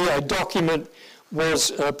 fortunately, a document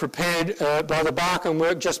was prepared by the Barkham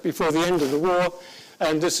work just before the end of the war,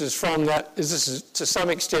 and this is from that. This is to some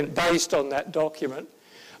extent based on that document.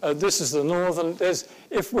 This is the northern.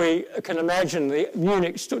 If we can imagine, the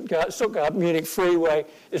Stuttgart-Munich freeway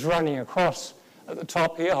is running across at the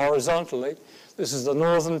top here horizontally. This is the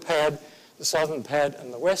northern pad, the southern pad,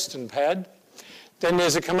 and the western pad. Then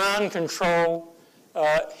there's a command control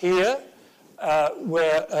here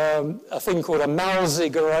where a thing called a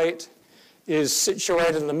Malzigerät is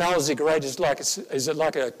situated. And the Malzigerät is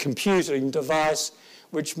like a computing device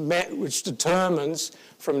which determines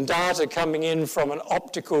from data coming in from an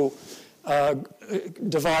optical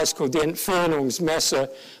device called the Entfernungsmesser,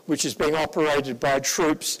 which is being operated by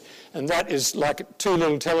troops. And that is like two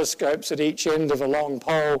little telescopes at each end of a long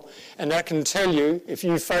pole. And that can tell you, if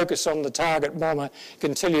you focus on the target bomber, it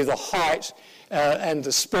can tell you the height and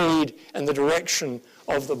the speed and the direction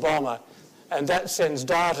of the bomber. And that sends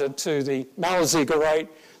data to the Malzigerät.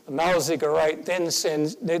 The Malzigerät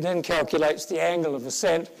then calculates the angle of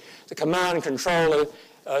ascent. The command controller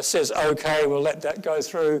says, OK, we'll let that go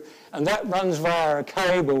through. And that runs via a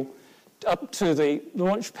cable up to the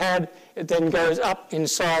launch pad. It then goes up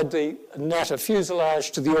inside the natter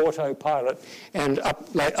fuselage to the autopilot and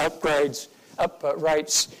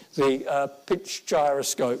rates the pitch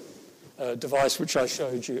gyroscope device which I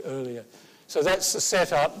showed you earlier. So that's the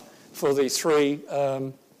setup for the three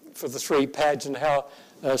pads and how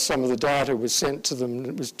some of the data was sent to them.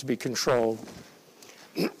 It was to be controlled.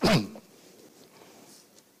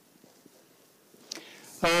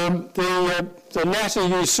 The natter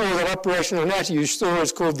you saw, that operational natter you saw,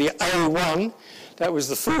 is called the A1. That was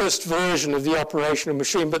the first version of the operational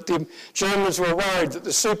machine, but the Germans were worried that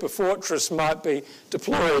the Super Fortress might be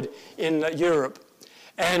deployed in Europe.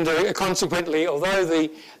 And consequently, although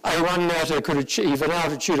the A1 natter could achieve an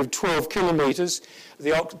altitude of 12 kilometres,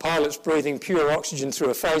 the pilot's breathing pure oxygen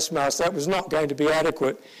through a face mask, that was not going to be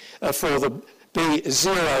adequate for the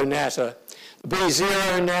B0 natter. The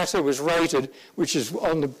B0 natter was rated, which is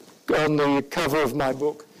on the cover of my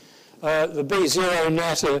book. The B0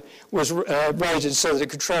 natter was rated so that it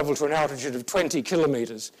could travel to an altitude of 20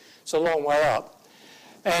 kilometres. It's a long way up.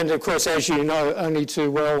 And of course, as you know, only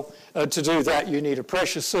too well, to do that you need a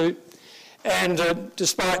pressure suit. And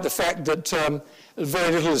despite the fact that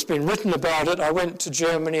very little has been written about it, I went to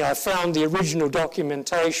Germany. I found the original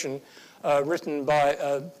documentation written by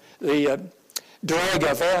the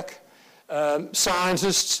Drägerwerk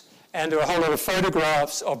scientists, and there are a whole lot of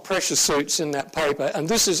photographs of pressure suits in that paper. And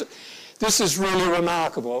this is really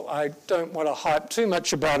remarkable. I don't want to hype too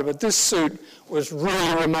much about it, but this suit was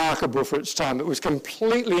really remarkable for its time. It was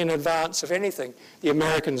completely in advance of anything the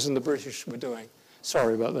Americans and the British were doing.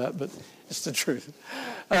 Sorry about that, but it's the truth.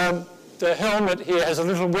 The helmet here has a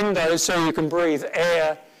little window so you can breathe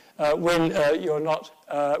air when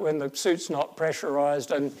when the suit's not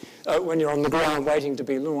pressurized and when you're on the ground waiting to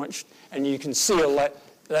be launched, and you can seal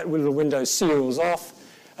that little window seals off.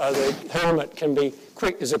 The helmet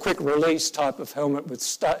is a quick release type of helmet with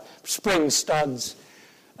spring studs.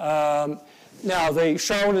 Now the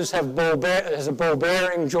shoulders has a ball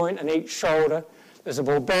bearing joint in each shoulder. There's a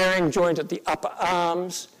ball bearing joint at the upper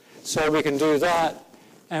arms, so we can do that,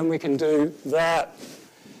 and we can do that.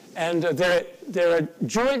 And there are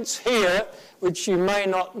joints here which you may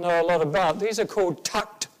not know a lot about. These are called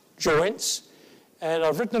tucked joints. And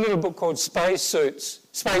I've written a little book called Space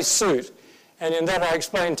Suit, and in that I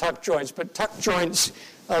explain tuck joints. But tuck joints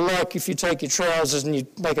are like if you take your trousers and you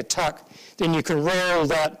make a tuck, then you can roll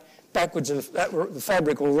that backwards, and the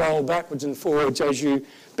fabric will roll backwards and forwards as you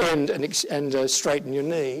bend and straighten your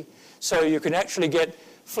knee. So you can actually get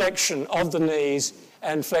flexion of the knees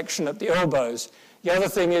and flexion at the elbows. The other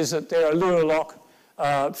thing is that there are Luer lock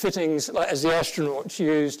fittings, as the astronauts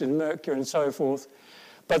used in Mercury and so forth.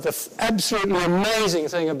 But the absolutely amazing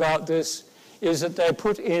thing about this is that they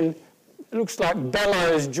put in, it looks like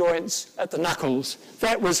bellows joints at the knuckles.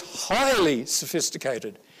 That was highly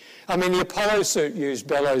sophisticated. I mean, the Apollo suit used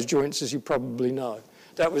bellows joints, as you probably know.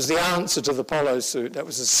 That was the answer to the Apollo suit. That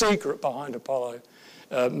was the secret behind Apollo,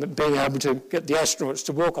 being able to get the astronauts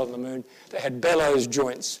to walk on the moon. They had bellows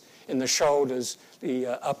joints in the shoulders, the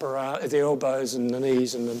upper arm, the elbows and the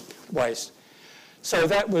knees and the waist. So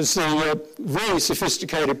that was the very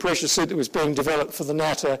sophisticated pressure suit that was being developed for the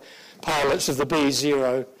NASA pilots of the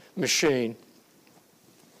B-0 machine.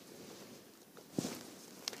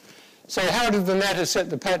 So how did the NASA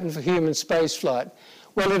set the pattern for human spaceflight?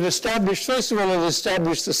 Well, it established, first of all, it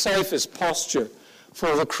established the safest posture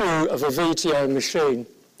for the crew of a VTO machine.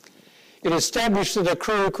 It established that a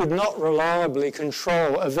crew could not reliably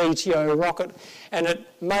control a VTO rocket, and it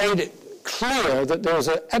made it clear that it was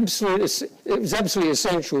absolutely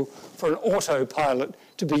essential for an autopilot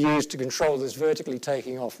to be used to control this vertically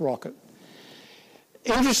taking off rocket.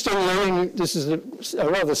 Interestingly, this is a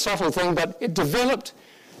rather subtle thing, but it developed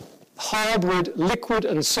hybrid liquid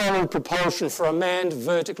and solid propulsion for a manned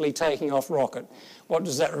vertically taking off rocket. What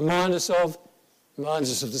does that remind us of? It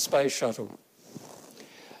reminds us of the space shuttle.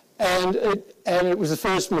 And it was the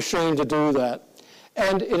first machine to do that.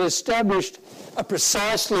 And it established a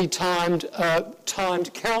precisely timed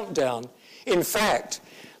countdown. In fact,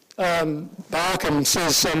 Barkham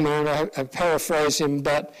says somewhere, and I paraphrase him,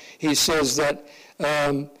 but he says that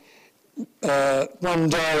one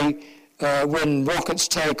day when rockets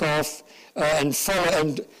take off and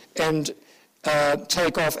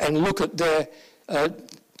take off and look at their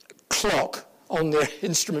clock on their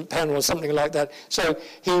instrument panel or something like that. So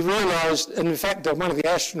he realised, and in fact one of the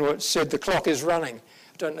astronauts said the clock is running. I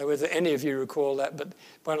don't know whether any of you recall that, but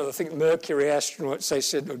one of the Mercury astronauts, they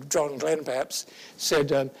said, or John Glenn perhaps, said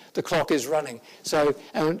the clock is running. So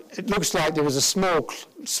and it looks like there was a small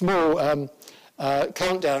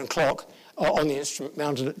countdown clock on the instrument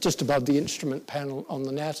mounted just above the instrument panel on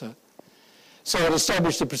the NASA. So it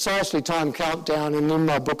established a precisely timed countdown, and in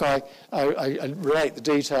my book I relate the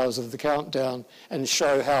details of the countdown and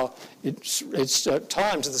show how it's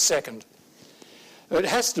timed to the second. It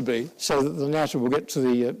has to be, so that the NASA will get to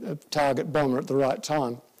the target bomber at the right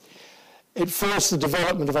time. It forced the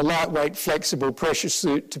development of a lightweight, flexible pressure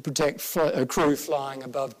suit to protect a crew flying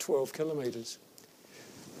above 12 kilometres,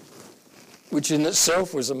 which in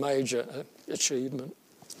itself was a major achievement.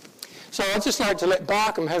 So I'd just like to let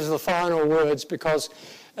Barkham have the final words, because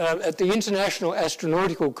at the International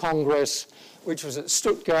Astronautical Congress, which was at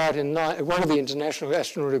Stuttgart, one of the International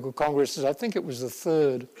Astronautical Congresses, I think it was the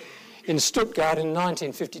third, in Stuttgart in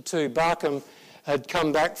 1952, Barkham had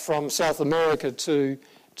come back from South America to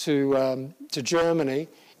Germany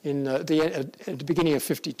at the beginning of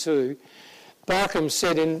 52. Barkham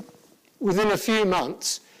said within a few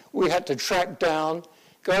months we had to track down,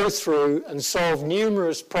 go through and solve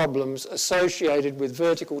numerous problems associated with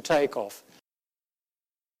vertical takeoff.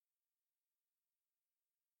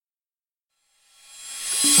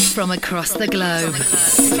 From across the globe,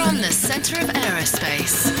 from the centre of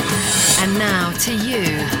aerospace. And now to you.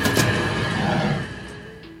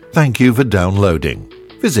 Thank you for downloading.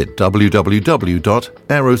 Visit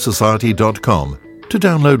www.aerosociety.com to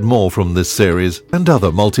download more from this series and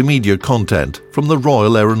other multimedia content from the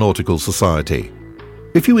Royal Aeronautical Society.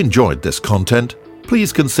 If you enjoyed this content,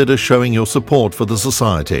 please consider showing your support for the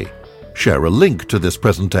Society. Share a link to this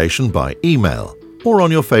presentation by email or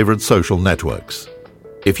on your favourite social networks.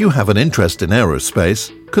 If you have an interest in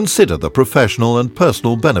aerospace, consider the professional and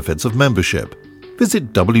personal benefits of membership.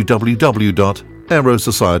 Visit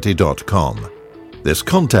www.aerosociety.com. This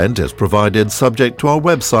content is provided subject to our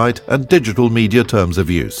website and digital media terms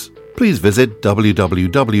of use. Please visit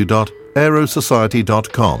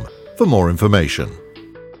www.aerosociety.com for more information.